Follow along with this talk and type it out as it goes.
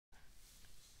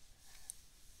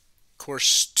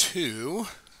Course 2,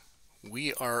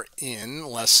 we are in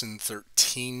lesson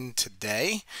 13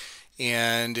 today,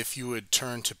 and if you would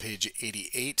turn to page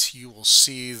 88, you will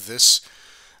see this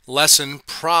lesson,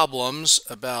 problems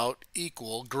about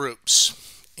equal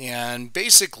groups. And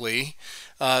basically,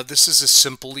 this is a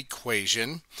simple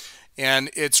equation, and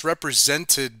it's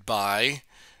represented by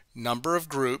number of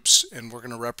groups, and we're going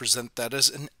to represent that as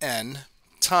an n,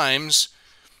 times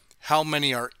how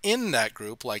many are in that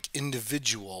group, like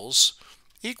individuals,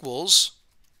 equals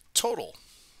total.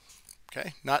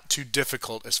 Okay, not too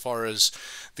difficult as far as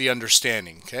the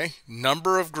understanding. Okay,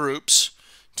 number of groups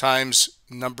times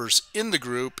numbers in the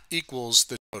group equals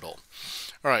the total.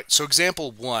 All right, so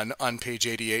example 1 on page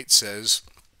 88 says,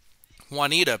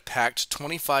 Juanita packed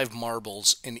 25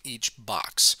 marbles in each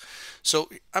box. So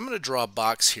I'm going to draw a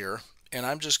box here, and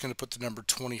I'm just going to put the number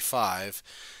 25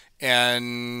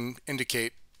 and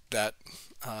indicate that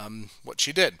what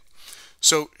she did.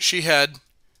 So she had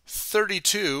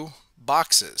 32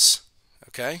 boxes,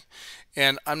 okay?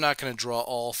 And I'm not going to draw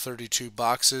all 32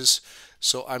 boxes,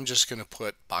 so I'm just going to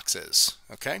put boxes,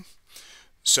 okay?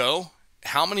 So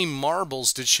how many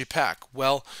marbles did she pack?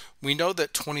 Well, we know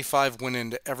that 25 went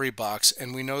into every box,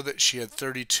 and we know that she had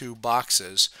 32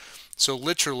 boxes. So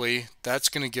literally, that's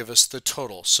going to give us the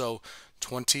total. So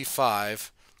 25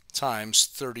 times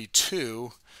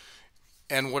 32,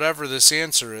 and whatever this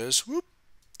answer is, whoop,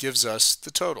 gives us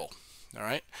the total. All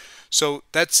right, so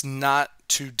that's not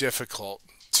too difficult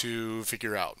to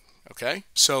figure out. Okay,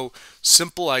 so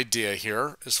simple idea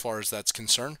here as far as that's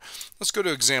concerned. Let's go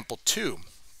to example 2,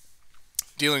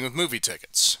 dealing with movie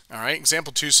tickets. All right,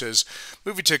 example 2 says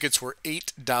movie tickets were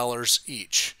 $8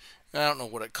 each. I don't know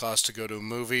what it costs to go to a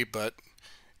movie, but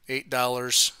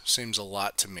 $8 seems a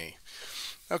lot to me.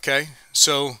 Okay,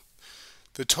 so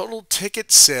the total ticket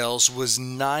sales was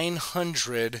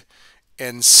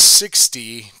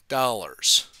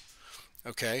 $960.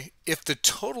 Okay, if the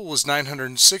total was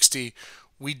 960,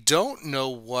 we don't know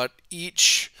what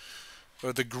each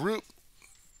or the group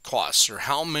costs or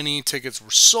how many tickets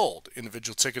were sold,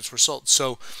 individual tickets were sold.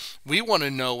 So we want to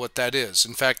know what that is.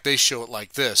 In fact, they show it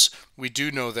like this. We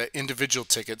do know that individual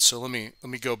tickets, so let me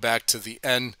go back to the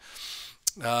n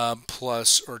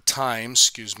plus or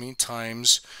times,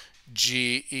 times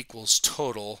G equals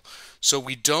total. So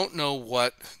we don't know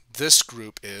what this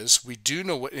group is. We do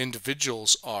know what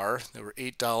individuals are. They were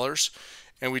 $8,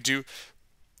 and we do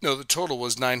know the total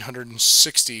was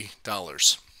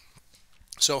 $960.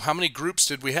 So how many groups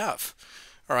did we have?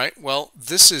 All right, well,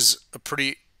 this is a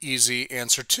pretty easy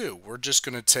answer too. We're just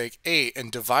going to take 8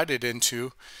 and divide it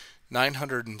into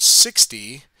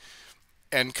 960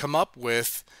 and come up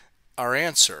with our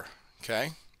answer,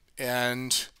 okay?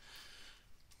 And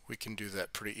we can do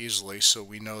that pretty easily, so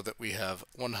we know that we have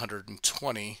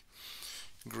 120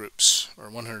 groups, or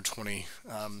 120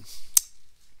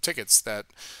 tickets that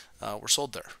were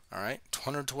sold there. All right,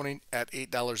 120 at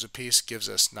 $8 a piece gives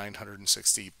us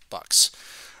 960 bucks.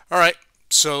 All right,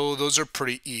 so those are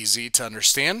pretty easy to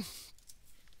understand.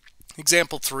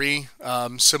 Example 3,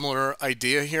 similar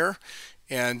idea here,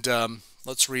 and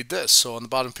let's read this. So on the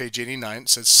bottom of page 89, it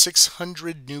says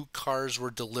 600 new cars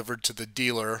were delivered to the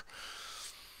dealer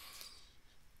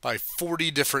by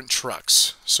 40 different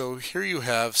trucks. So here you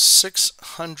have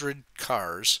 600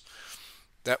 cars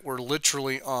that were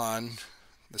literally on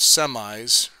the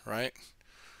semis, right?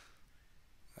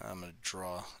 I'm going to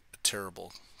draw a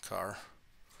terrible car.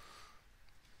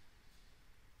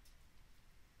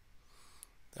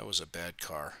 That was a bad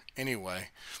car. Anyway,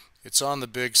 it's on the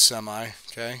big semi,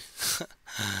 okay?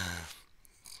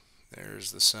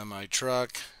 There's the semi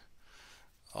truck,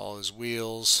 all his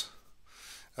wheels.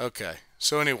 Okay,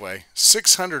 so anyway,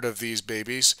 600 of these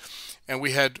babies, and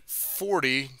we had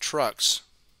 40 trucks.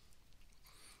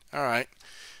 All right,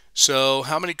 so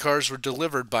how many cars were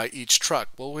delivered by each truck?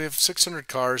 Well, we have 600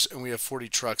 cars and we have 40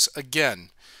 trucks.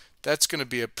 Again, that's going to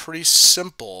be a pretty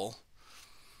simple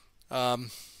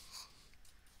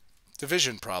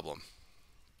division problem.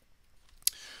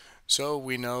 So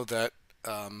we know that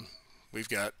we've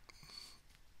got,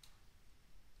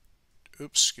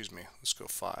 let's go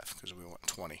 5 because we want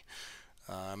 20.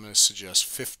 I'm going to suggest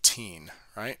 15,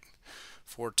 right?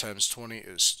 4 times 20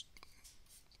 is,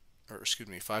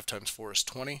 5 times 4 is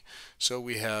 20. So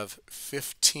we have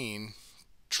 15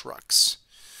 trucks,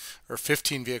 or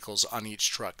 15 vehicles on each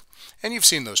truck. And you've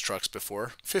seen those trucks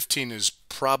before. 15 is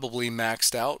probably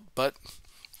maxed out, but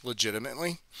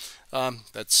legitimately,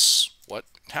 that's what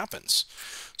happens.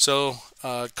 So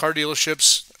car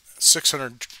dealerships,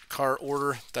 600 car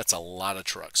order, that's a lot of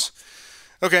trucks.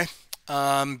 Okay,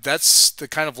 that's the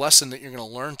kind of lesson that you're going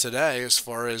to learn today as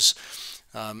far as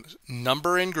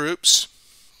number in groups,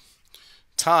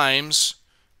 times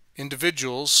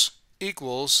individuals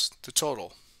equals the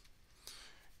total.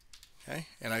 Okay,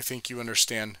 and I think you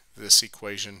understand this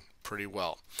equation pretty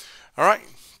well. All right,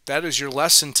 that is your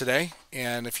lesson today,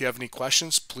 and if you have any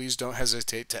questions, please don't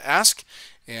hesitate to ask,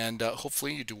 and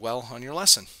hopefully you do well on your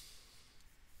lesson.